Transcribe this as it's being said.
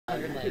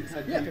100 legs,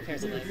 100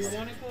 pairs of legs.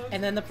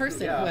 And then the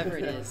person, whoever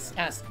it is,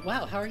 asks,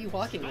 wow, how are you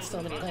walking with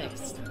so many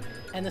legs?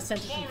 And the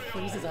centipede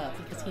freezes up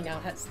because he now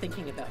has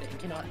thinking about it and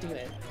cannot do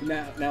it.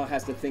 Now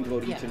has to think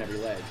about each and every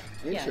leg.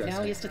 Yeah,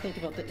 now he has to think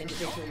about the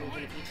individual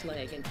movement of each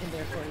leg and can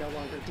therefore no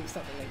longer do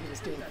something that he was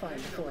doing fine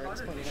before it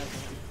was pointed out to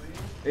him.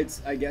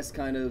 It's, I guess,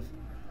 kind of,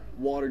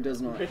 water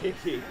does not think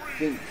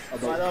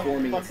about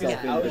forming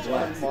itself into the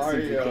glass. It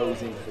simply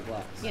goes into the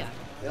glass. Yeah.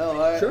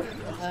 No, sure.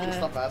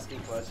 Stop asking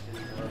questions.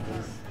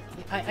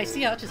 I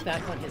see Ouch is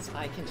back on his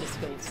I can just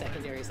go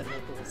secondaries and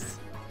locals.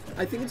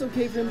 I think it's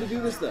okay for him to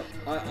do this though.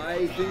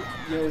 I think,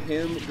 you know,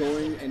 him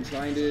going and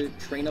trying to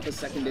train up a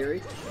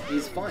secondary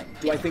is fine.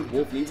 Do I think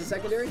Wolf needs a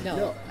secondary?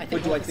 No. I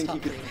think but do I think he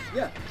could?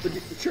 Yeah, but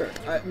sure.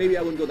 Maybe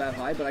I wouldn't go that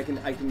high, but I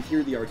can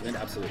hear the argument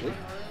absolutely.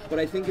 But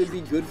I think it'd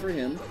be good for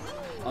him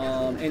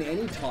and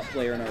any top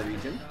player in our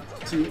region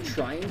to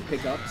try and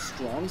pick up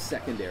strong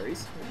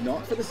secondaries,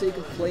 not for the sake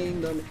of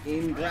playing them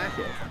in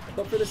bracket,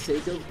 but for the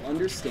sake of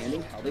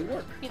understanding how they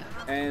work. Yeah.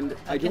 And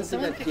I don't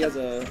think that he has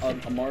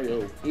a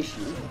Mario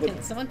issue.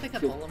 Can someone pick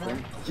up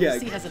Olimar? Yeah.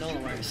 BC has an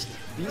Olimar.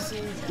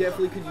 BC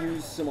definitely could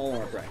use some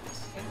Olimar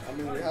practice. I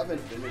mean, we have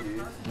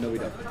Infinity. No, we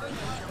don't.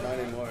 Not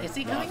anymore. Is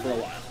he Not coming? for a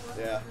while.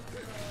 Yeah.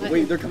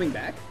 Wait, they're coming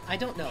back? I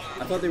don't know.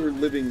 I thought they were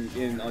living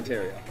in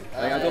Ontario.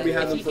 I thought we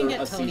had them for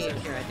a Tony season.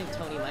 in here, I think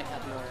Tony might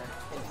have more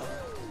info.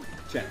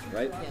 Chen,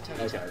 right? Yeah,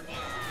 Tony Okay. Chen.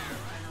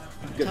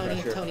 Good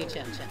pressure. Tony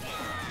Chen.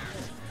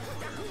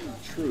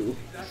 True.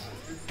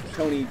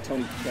 Tony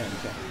Chen. Yeah.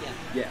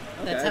 Yeah.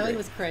 Okay, That's how he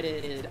was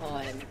credited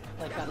on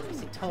like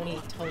WC.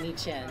 Tony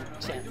Chen.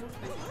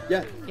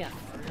 Yeah. Yeah.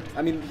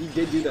 I mean, he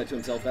did do that to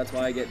himself. That's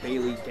why I get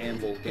Bailey,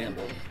 Gamble.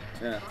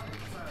 Yeah.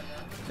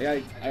 Yeah,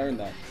 I earned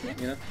that.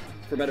 You know,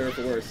 for better or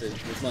for worse,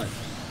 it's mine.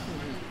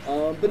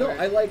 But no,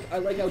 I like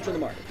Ouch on the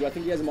Mario. Do I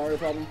think he has a Mario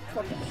problem?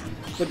 Fuck no.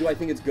 But do I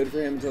think it's good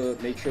for him to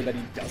make sure that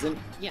he doesn't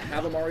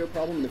have a Mario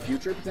problem in the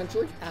future,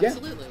 potentially?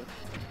 Absolutely.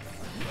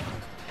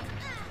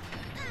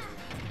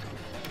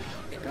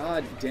 Yeah.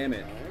 God damn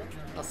it.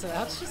 Also,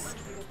 Ouch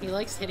he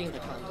likes hitting the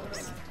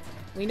combos.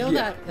 We know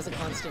that as a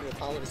constant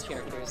with all of his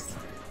characters.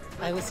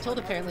 I was told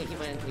apparently he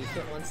went Wii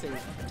Fit once and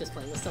just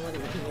playing with someone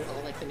and he knew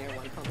all like the Nair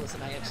 1 combos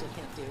that I actually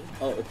can't do.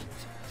 Oh.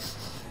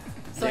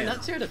 So I'm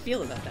not sure how to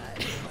feel about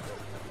that.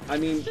 I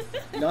mean,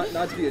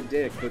 not to be a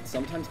dick, but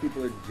sometimes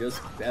people are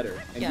just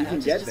better, and you can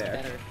Ouch get is there.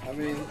 Better. I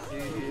mean,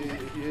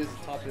 he is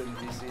top in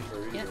BC for a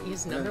reason. Yeah,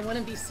 he's number one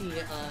in BC.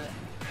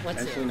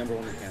 What's Eventually it? number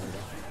one in Canada.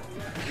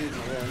 He's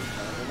number one in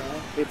Canada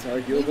now. It's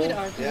arguable. We would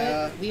argue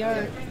it.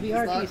 We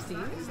are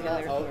BC. He's so not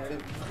therefore- out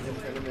in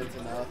tournaments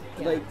enough.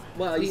 Yeah. Like,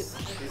 well, He's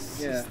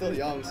still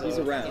young, so he's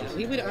around. Yeah,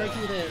 we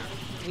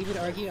would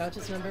argue Ouch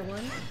is number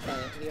one,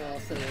 but we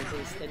also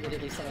is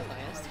admittedly some of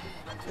highest.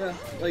 Yeah,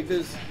 like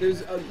there's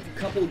a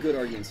couple of good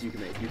arguments you can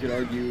make. You could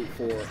argue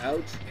for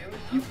Ouch.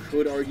 You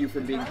could argue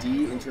for Big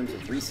D in terms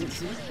of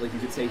recency. Like you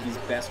could say he's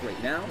best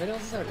right now.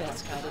 Riddles is our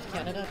best out of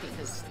Canada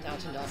because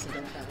Ouch and Dawson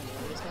don't travel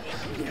nearly as much.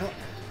 Yeah,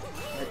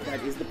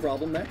 that is the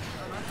problem there.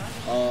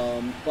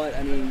 But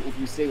I mean, if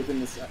you stay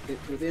within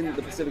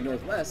the Pacific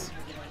Northwest,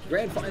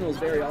 Grand Finals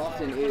very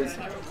often is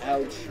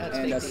Ouch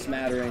and a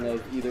smattering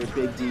of either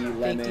Big D,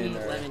 Lemon, Big D,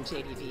 or Lemon,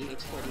 JDV,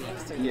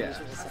 H40X, or the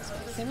usual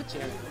suspects. Same with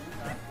Jared.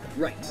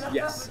 Right.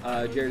 Yes.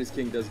 Jared is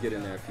King does get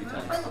in there a few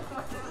times.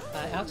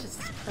 Ouch is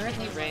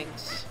currently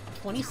ranked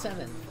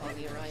 27th on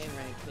the Orion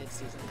rank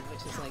mid-season,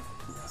 which is like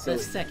the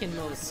second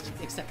most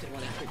accepted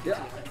one after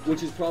Yeah,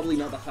 which is probably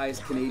not the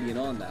highest Canadian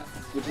on that.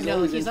 Which is no,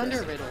 always he's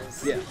interesting. under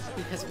Riddles. Yeah.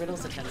 Because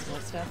Riddles attends more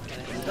stuff.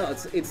 No,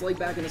 it's like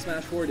back in the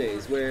Smash 4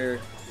 days where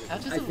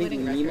Ouch is I a think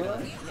winning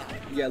Lima,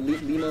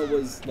 record. Lima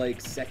was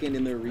like second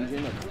in their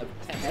region of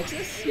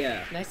Texas.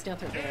 Yeah. Nice down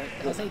through there.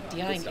 José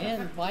DIing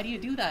in. Why do you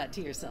do that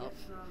to yourself?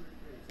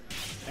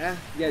 Yeah,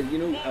 you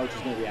know Ouch is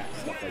gonna react to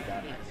stuff like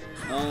that.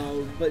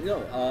 But no,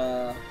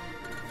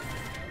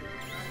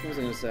 what was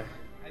I gonna say?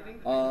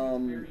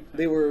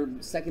 They were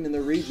second in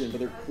their region, but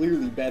they're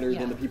clearly better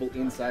than the people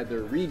inside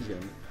their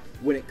region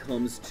when it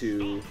comes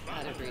to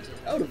out of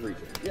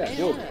region. Yeah,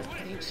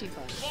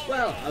 globally.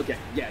 Well, okay,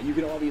 yeah, you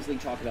can obviously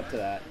chalk it up to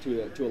that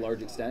to a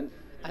large extent.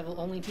 I will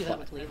only do that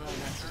with Lila,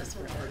 and that's just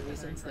for other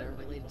reasons that are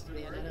related to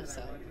the anime,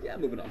 so... Yeah,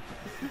 moving on.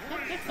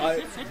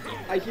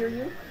 I hear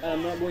you, and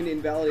I'm not going to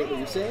invalidate what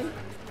you're saying.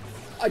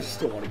 I just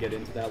don't want to get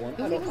into that one.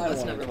 I don't want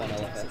to go on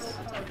LFS.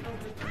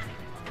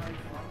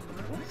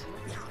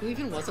 Who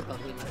even was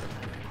above Lima at the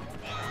time?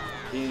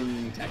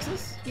 In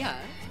Texas? Yeah.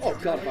 Oh,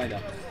 gotta find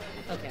out.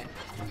 Okay.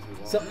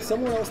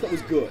 Someone else that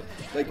was good.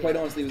 Like, quite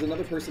honestly, it was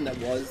another person that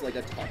was, like,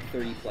 a top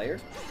 30 player.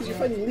 Because you're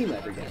fighting Lima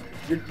every game.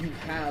 You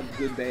have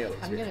good Bayo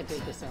experience. I'm gonna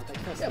dig this up. I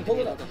trust pull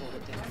it up. to hold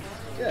it down.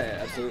 Yeah,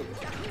 absolutely.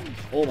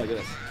 Oh my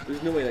goodness.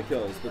 There's no way that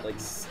kills, but, like,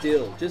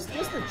 still, just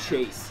the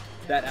chase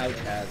that Ouch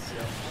has.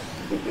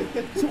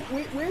 So,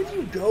 where do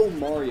you go,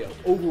 Mario,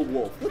 over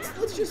Wolf?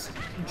 Let's just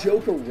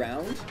joke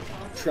around.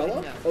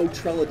 Trella? No. Oh,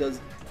 Trella does...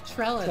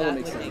 Trella that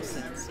would make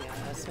sense,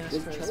 yeah. Smash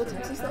was Trella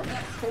Texas, though?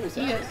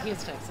 He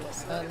is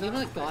Texas.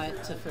 Lima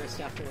got to first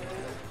after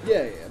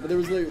yeah, but there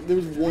was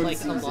one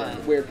season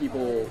where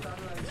people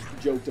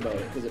joked about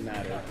it because it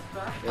mattered.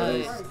 It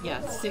was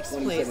Yeah,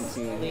 6th place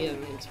 2017.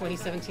 Liam in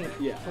 2017.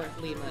 Yeah. Or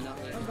Liam, not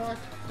Liam.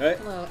 Right?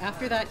 Hello.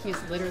 After that,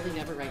 he's literally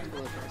never ranked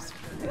below first.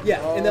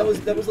 Yeah, and that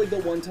was like the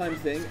one-time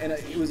thing, and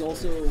it was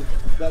also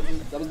that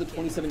was the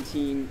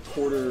 2017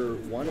 quarter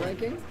one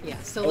ranking.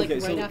 Yeah, so like Okay,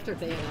 right so- after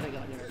Bayonetta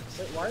got nerfed.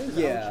 Wait, why is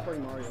Yeah. Alex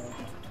playing Mario?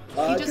 He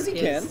Because just he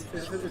can. is.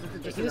 Is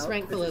it just He was an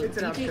ranked out- below it's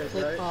an DJ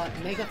outfit, right?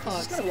 Flipbot, Mega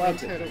Fox, kinda Wind allowed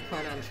to. Turtle,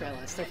 Con on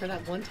Trella. So for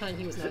that one time,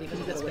 he was not even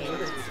the best player.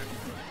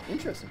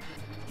 Interesting.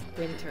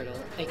 Wind Turtle,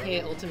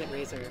 aka Ultimate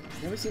Razor.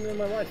 Never seen them in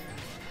my life.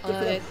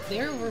 They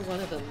were one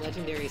of the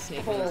legendary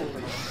snake Holy ones in the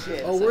world.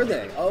 shit. Oh, were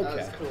they? Okay.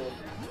 That's cool.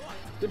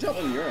 Good job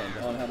on your end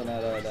on having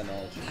that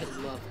knowledge. I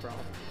love Brawl.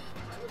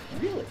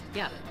 Really?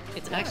 Yeah,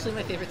 it's actually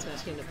my favorite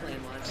Smash game to play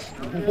and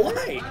watch.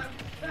 Why?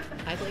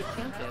 I like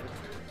camping.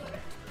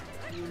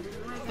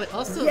 But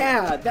also,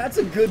 Yeah, that's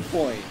a good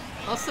point.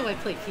 also I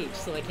play Peach,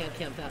 so I can't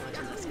camp that much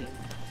in this game.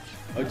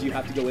 Oh, do you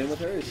have to go in with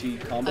her? Is she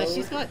combo?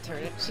 She's got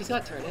turnips,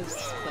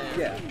 but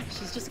Yeah.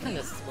 she's just kind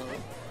of slow.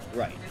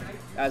 Right.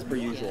 As per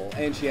usual.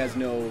 And she has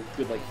no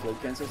good like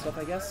float cancel stuff,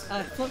 I guess.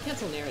 Float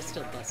Cancel Nair is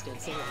still busted,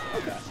 so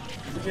Okay.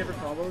 Did you ever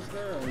combos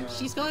there? Or no?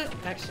 she's got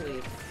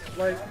actually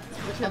Like,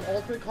 does she have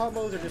ultimate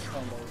combos or just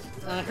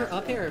combos? her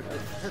up air,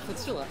 her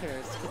footstool up air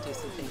could do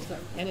some things,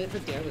 her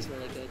dare was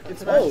really good.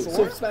 It's But- Smash Oh, so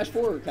 4? Smash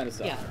 4 kind of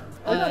stuff.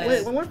 yeah.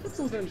 Wait, when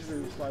footstools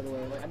introduced, by the way?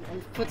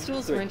 Like,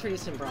 Footstools were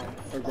introduced in Brawl.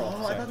 Or Brawl, oh,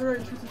 I sorry. thought they were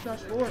introduced in Smash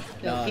 4.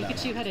 No, No,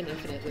 Pikachu had an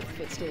infinite with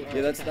footstool.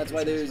 Yeah, that's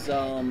why there's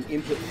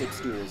input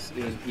footstools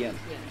in PM.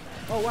 Yeah.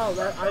 Oh wow,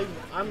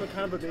 I'm a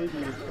kind of a baby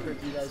compared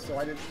to you guys, so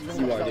I didn't know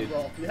You much are, about dude.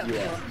 Brawl. Yeah. You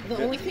are. The Good.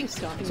 only thing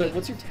stopping So me,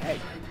 what's your tag?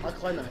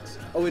 Climax.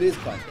 Oh, it is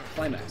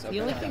Climax. Okay. the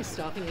only thing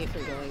stopping me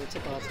from going to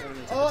Brawl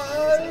tournaments Oh,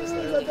 is I was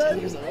literally 10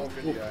 years old.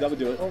 Ooh, that would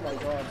do it. Oh my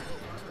god.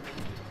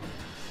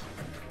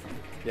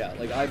 Yeah,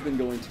 like I've been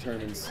going to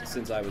tournaments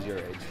since I was your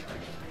age.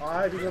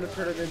 I've been going to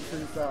tournaments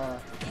since the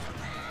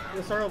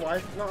start of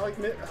life, not like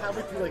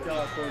halfway through like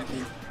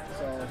quarantine.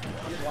 So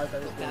life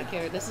that was Back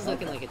air, this is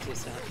looking like a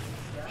two-stop.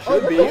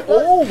 Should be.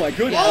 Oh my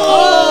goodness.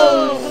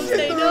 Oh, shit,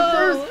 José, the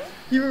no! reverse!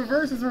 He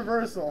reverses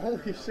reversal.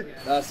 Holy shit.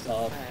 That's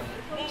tough.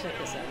 Alright, check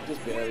this out.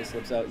 Just barely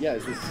slips out. Yeah,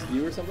 is this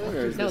you or something?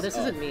 Or is No, this this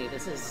isn't me.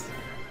 This is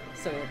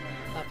so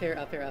up air,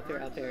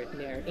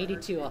 nair.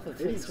 82 off of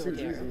footstool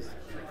 82, nair. Jesus.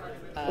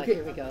 Okay,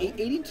 Here we go.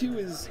 82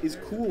 is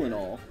cool and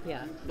all.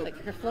 Yeah, like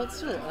her float's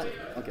still up.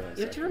 Okay.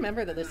 You have to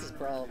remember that this is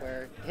Brawl,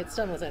 where hit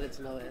stun was at its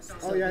lowest.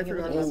 Oh yeah, I being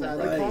able forgot to about do that. something-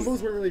 Like right.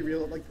 combos weren't really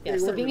real. Like Yeah, they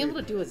so weren't being really... able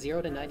to do a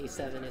 0 to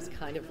 97 is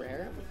kind of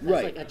rare. That's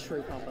Right. like a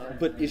true combo.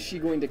 But is she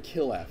going to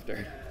kill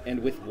after? And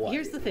with what?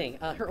 Here's the thing: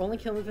 her only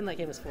kill move in that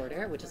game is forward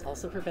air, which is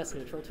also her best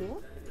neutral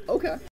tool. Okay.